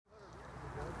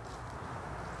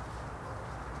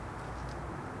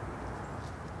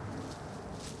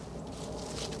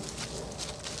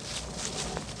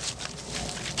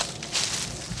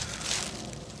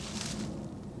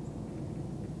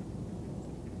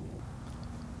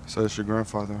So it's your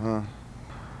grandfather, huh?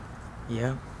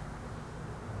 Yeah.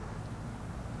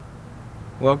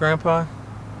 Well, Grandpa,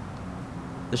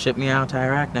 they ship me out to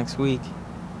Iraq next week.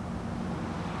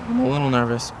 I'm a little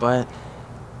nervous, but,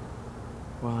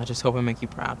 well, I just hope I make you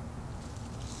proud.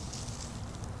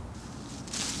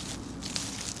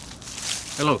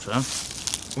 Hello, son.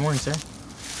 Good morning, sir.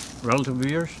 Relative of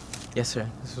yours? Yes, sir.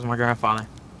 This was my grandfather.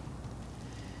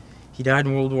 He died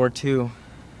in World War II.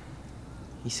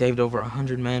 He saved over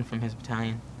 100 men from his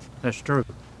battalion. That's true.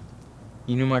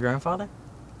 You knew my grandfather?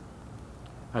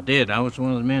 I did. I was one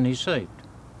of the men he saved.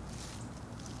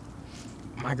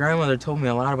 My grandmother told me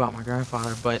a lot about my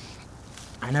grandfather, but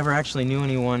I never actually knew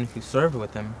anyone who served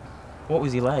with him. What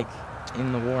was he like?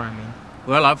 In the war, I mean.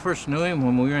 Well, I first knew him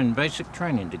when we were in basic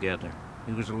training together.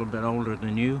 He was a little bit older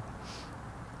than you.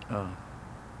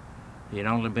 He had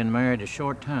only been married a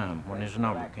short time when his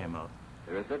number came up.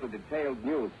 There is little detailed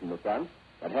news from the front,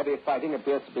 but heavy fighting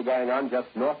appears to be going on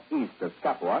just northeast of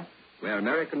Capua, where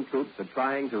American troops are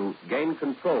trying to gain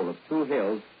control of two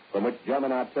hills from which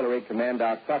German artillery command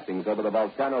our crossings over the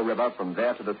Volcano River from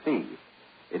there to the sea.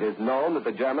 It is known that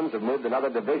the Germans have moved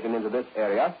another division into this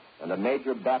area, and a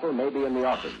major battle may be in the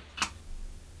offing.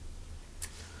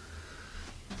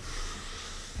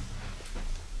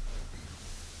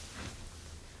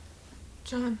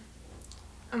 John,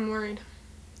 I'm worried.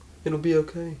 It'll be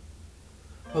okay.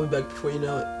 I'll be back before you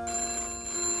know it.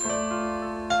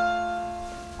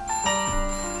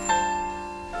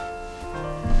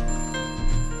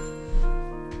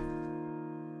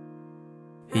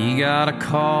 He got a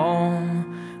call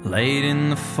late in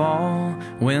the fall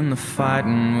when the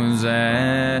fighting was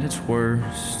at its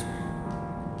worst.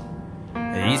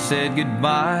 He said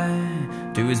goodbye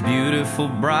to his beautiful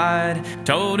bride,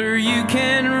 told her you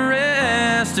can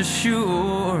rest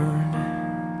assured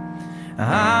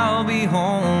I'll be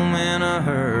home in a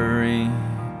hurry.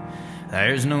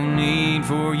 There's no need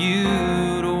for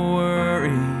you to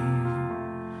worry.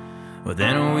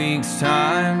 Within a week's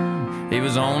time, he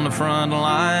was on the front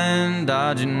line,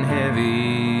 dodging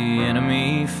heavy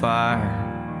enemy fire.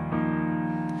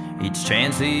 Each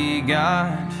chance he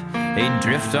got, he'd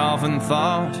drift off and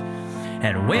thought,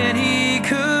 and when he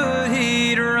could,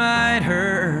 he'd write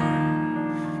her.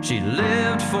 She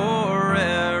lived for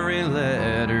every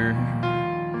letter,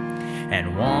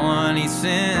 and one he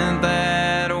sent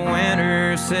that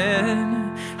winter said,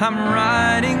 I'm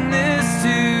writing this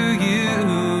to you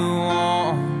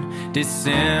on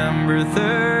December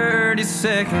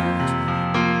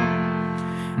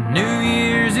 32nd. New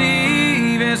Year's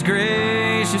Eve has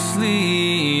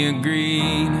graciously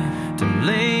agreed to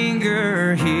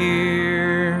linger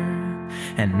here,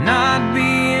 and not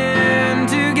being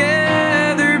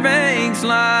together makes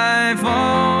life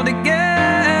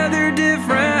altogether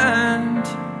different.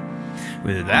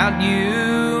 Without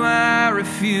you, I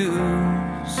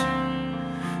refuse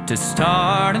to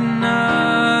start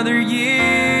another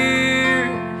year.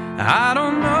 I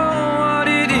don't know what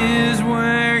it is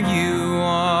where you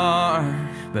are,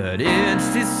 but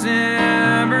it's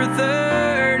December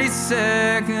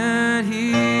 32nd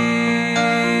here.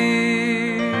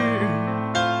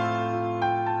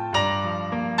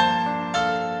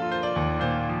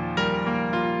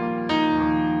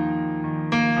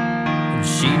 And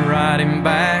she'd write him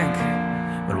back,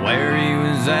 but where he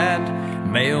was at,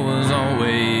 mail was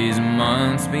always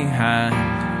months behind.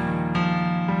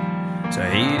 So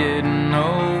he didn't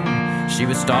know she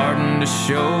was starting to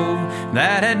show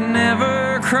that had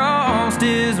never crossed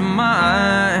his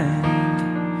mind.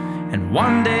 And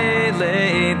one day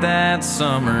late that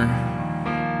summer,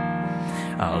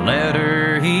 a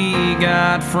letter he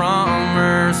got from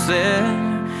her said,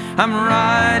 I'm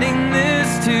writing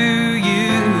this to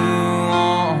you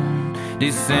on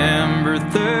December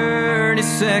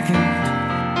 32nd.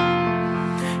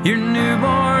 Your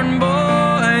newborn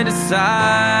boy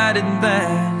decided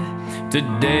that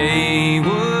today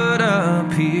would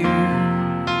appear.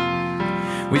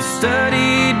 We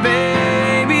studied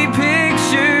baby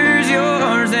pictures,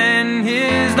 yours and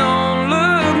his don't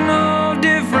look no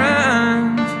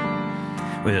different.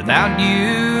 Without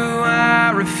you, I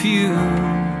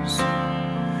refuse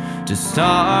to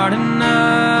start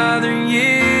another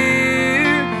year.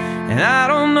 And I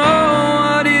don't know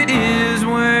what it is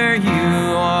where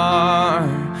you are,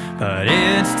 but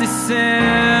it's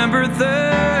December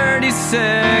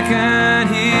 32nd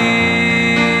here.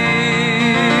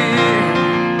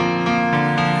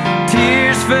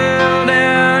 Tears fell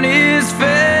down his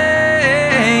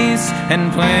face,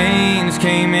 and planes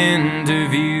came into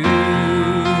view.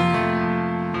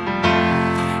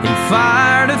 He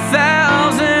fired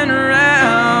 1,000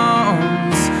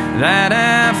 rounds that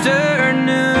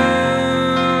afternoon.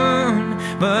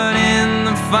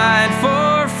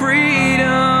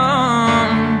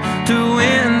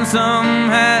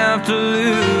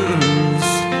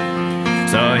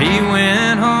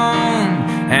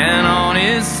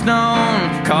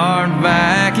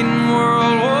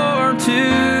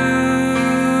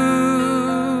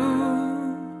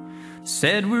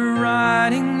 said we're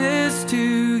writing this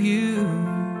to you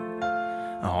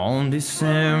on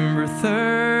December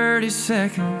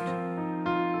 32nd.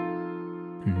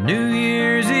 New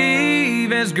Year's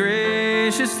Eve has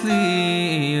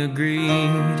graciously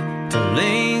agreed to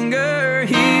linger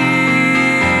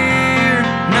here.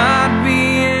 Not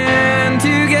being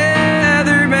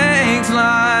together makes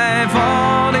life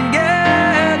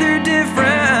altogether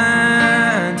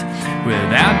different.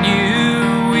 Without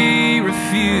you, we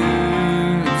refuse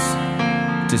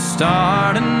to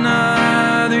start